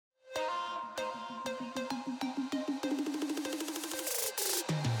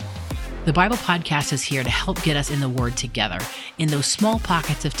The Bible Podcast is here to help get us in the Word together, in those small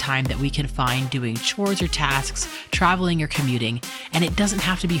pockets of time that we can find doing chores or tasks, traveling or commuting, and it doesn't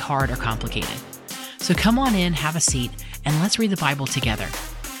have to be hard or complicated. So come on in, have a seat, and let's read the Bible together.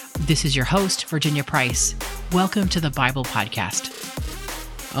 This is your host, Virginia Price. Welcome to the Bible Podcast.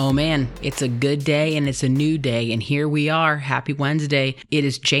 Oh man, it's a good day and it's a new day, and here we are. Happy Wednesday. It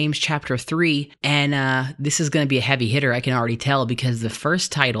is James chapter 3, and this is going to be a heavy hitter, I can already tell, because the first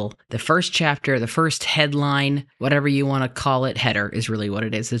title, the first chapter, the first headline, whatever you want to call it, header is really what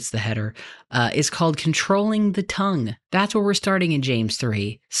it is. It's the header, is called Controlling the Tongue. That's where we're starting in James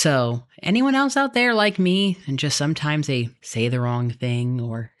 3. So anyone else out there like me, and just sometimes they say the wrong thing,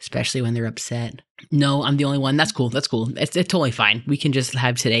 or especially when they're upset? No, I'm the only one. That's cool. That's cool. It's totally fine. We can just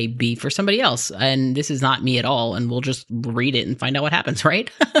have today be for somebody else. And this is not me at all. And we'll just read it and find out what happens, right?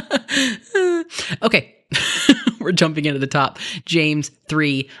 Okay. We're jumping into the top. James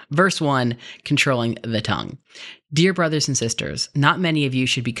 3, verse 1, controlling the tongue. Dear brothers and sisters, not many of you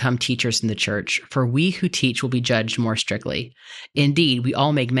should become teachers in the church, for we who teach will be judged more strictly. Indeed, we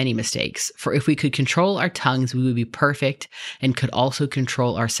all make many mistakes, for if we could control our tongues, we would be perfect and could also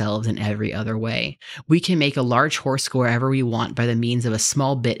control ourselves in every other way. We can make a large horse go wherever we want by the means of a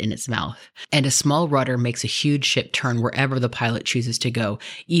small bit in its mouth, and a small rudder makes a huge ship turn wherever the pilot chooses to go,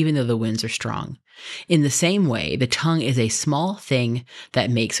 even though the winds are strong. In the same way, the tongue is a small thing that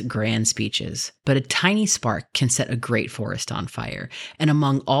makes grand speeches, but a tiny spark can set a great forest on fire. And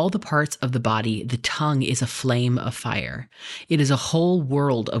among all the parts of the body, the tongue is a flame of fire. It is a whole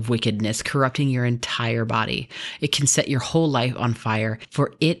world of wickedness, corrupting your entire body. It can set your whole life on fire,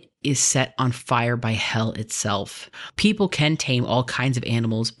 for it is set on fire by hell itself. People can tame all kinds of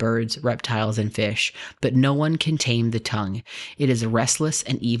animals, birds, reptiles, and fish, but no one can tame the tongue. It is restless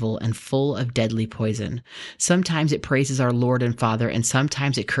and evil and full of deadly poison. Sometimes it praises our Lord and Father, and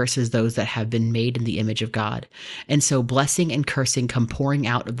sometimes it curses those that have been made in the image of God. And so blessing and cursing come pouring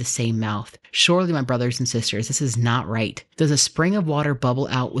out of the same mouth. Surely, my brothers and sisters, this is not right. Does a spring of water bubble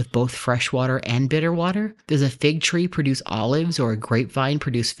out with both fresh water and bitter water? Does a fig tree produce olives or a grapevine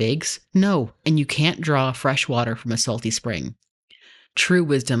produce figs? No, and you can't draw fresh water from a salty spring. True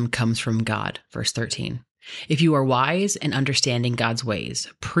wisdom comes from God, verse 13. If you are wise and understanding God's ways,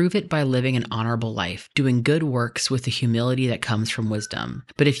 prove it by living an honorable life, doing good works with the humility that comes from wisdom.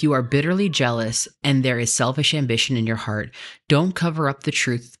 But if you are bitterly jealous and there is selfish ambition in your heart, don't cover up the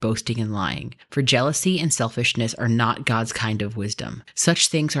truth with boasting and lying. For jealousy and selfishness are not God's kind of wisdom. Such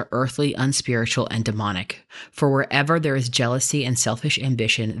things are earthly, unspiritual, and demonic. For wherever there is jealousy and selfish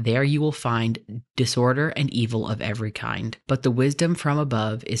ambition, there you will find disorder and evil of every kind. But the wisdom from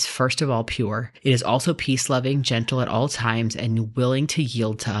above is first of all pure. It is also peace-loving, gentle at all times, and willing to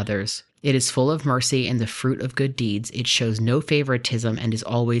yield to others. It is full of mercy and the fruit of good deeds. It shows no favoritism and is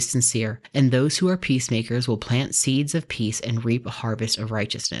always sincere. And those who are peacemakers will plant seeds of peace and reap a harvest of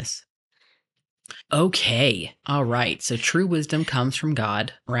righteousness. Okay. All right. So true wisdom comes from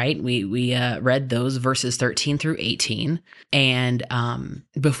God, right? We read those verses 13 through 18. And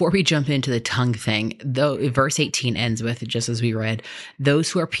before we jump into the tongue thing, though, verse 18 ends with, just as we read, those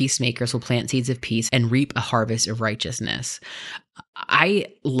who are peacemakers will plant seeds of peace and reap a harvest of righteousness. I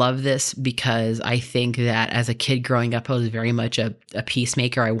love this because I think that as a kid growing up, I was very much a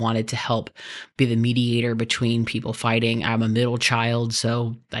peacemaker. I wanted to help be the mediator between people fighting. I'm a middle child,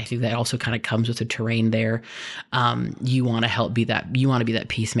 so I think that also kind of comes with the terrain there. You want to help be that, you want to be that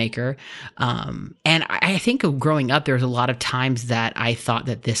peacemaker. And I think of growing up, there was a lot of times that I thought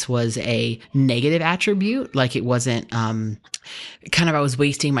that this was a negative attribute, like it wasn't, I was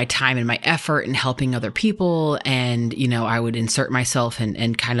wasting my time and my effort in helping other people. And, I would insert myself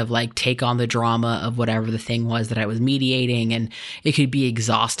and kind of like take on the drama of whatever the thing was that I was mediating. And it could be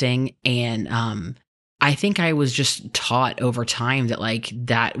exhausting. And, I think I was just taught over time that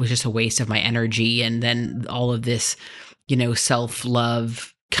that was just a waste of my energy. And then all of this,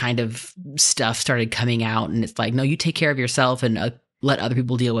 self-love kind of stuff started coming out. And it's like, no, you take care of yourself and let other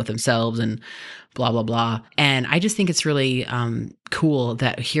people deal with themselves and blah, blah, blah. And I just think it's really cool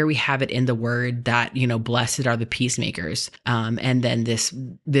that here we have it in the word that, blessed are the peacemakers. And then this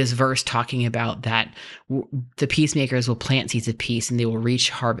verse talking about that the peacemakers will plant seeds of peace and they will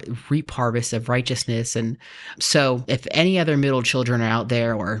reap harvests of righteousness. And so if any other middle children are out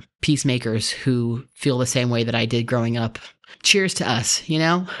there or peacemakers who feel the same way that I did growing up, cheers to us,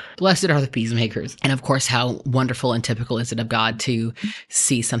 blessed are the peacemakers. And of course, how wonderful and typical is it of God to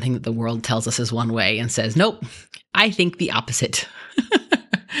see something that the world tells us is one way and says, nope, I think the opposite.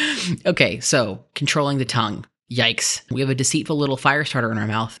 Okay, so controlling the tongue. Yikes. We have a deceitful little fire starter in our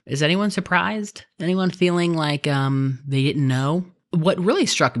mouth. Is anyone surprised? Anyone feeling like they didn't know? What really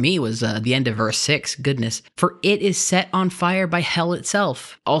struck me was the end of verse 6. Goodness, for it is set on fire by hell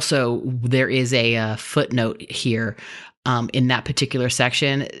itself. Also, there is a footnote here in that particular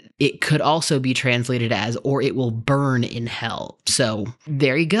section. It could also be translated as, or it will burn in hell. So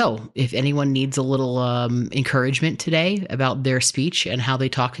there you go. If anyone needs a little encouragement today about their speech and how they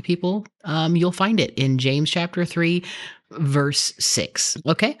talk to people, you'll find it in James chapter 3, verse 6.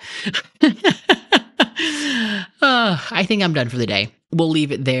 Okay? I think I'm done for the day. We'll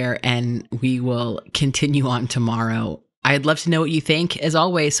leave it there and we will continue on tomorrow. I'd love to know what you think, as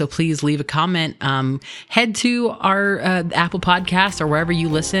always, so please leave a comment. Head to our Apple Podcast or wherever you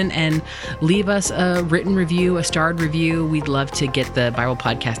listen and leave us a written review, a starred review. We'd love to get the Bible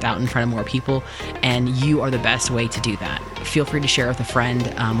Podcast out in front of more people, and you are the best way to do that. Feel free to share with a friend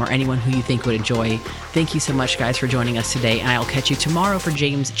or anyone who you think would enjoy. Thank you so much, guys, for joining us today, and I'll catch you tomorrow for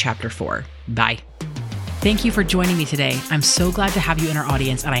James chapter 4. Bye. Thank you for joining me today. I'm so glad to have you in our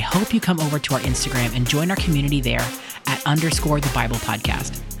audience, and I hope you come over to our Instagram and join our community there at _the Bible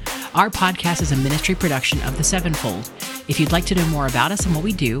Podcast. Our podcast is a ministry production of The Sevenfold. If you'd like to know more about us and what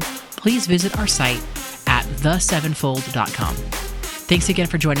we do, please visit our site at thesevenfold.com. Thanks again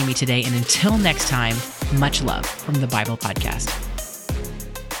for joining me today, and until next time, much love from the Bible Podcast.